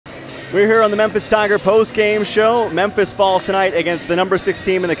We're here on the Memphis Tiger post-game show. Memphis fall tonight against the number 6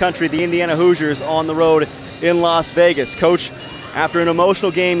 team in the country, the Indiana Hoosiers, on the road in Las Vegas. Coach, after an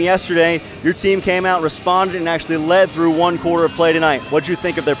emotional game yesterday, your team came out, responded, and actually led through one quarter of play tonight. What did you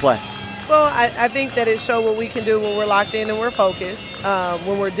think of their play? Well, I think that it showed what we can do when we're locked in and we're focused,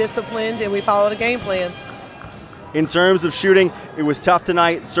 when we're disciplined and we follow the game plan. In terms of shooting, it was tough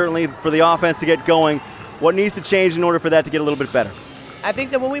tonight, certainly for the offense to get going. What needs to change in order for that to get a little bit better? I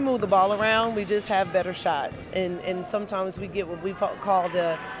think that when we move the ball around, we just have better shots. And sometimes we get what we call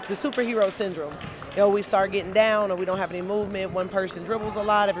the superhero syndrome. You know, we start getting down or we don't have any movement. One person dribbles a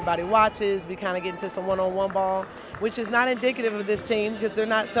lot, everybody watches. We kind of get into some one-on-one ball, which is not indicative of this team because they're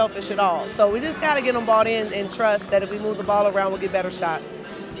not selfish at all. So we just got to get them bought in and trust that if we move the ball around, we'll get better shots.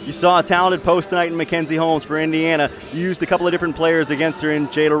 You saw a talented post tonight in Mackenzie Holmes for Indiana. You used a couple of different players against her in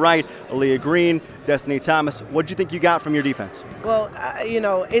Jada Wright, Aaliyah Green, Destiny Thomas. What did you think you got from your defense? Well, you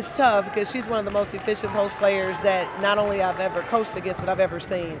know, it's tough because she's one of the most efficient post players that not only I've ever coached against, but I've ever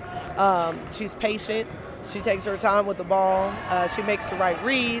seen. She's patient. She takes her time with the ball. She makes the right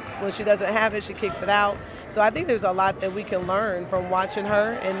reads. When she doesn't have it, she kicks it out. So I think there's a lot that we can learn from watching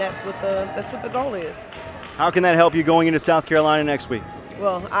her, and that's what the goal is. How can that help you going into South Carolina next week?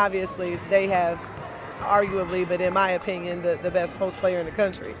 Well, obviously, they have arguably, but in my opinion, the best post player in the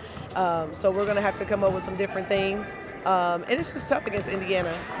country. So we're going to have to come up with some different things. And it's just tough against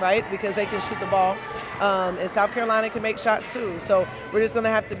Indiana, right? Because they can shoot the ball. And South Carolina can make shots too. So we're just going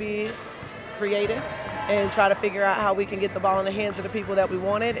to have to be creative and try to figure out how we can get the ball in the hands of the people that we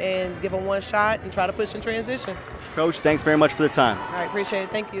wanted and give them one shot and try to push in transition. Coach, thanks very much for the time. All right, appreciate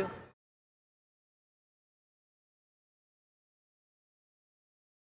it. Thank you.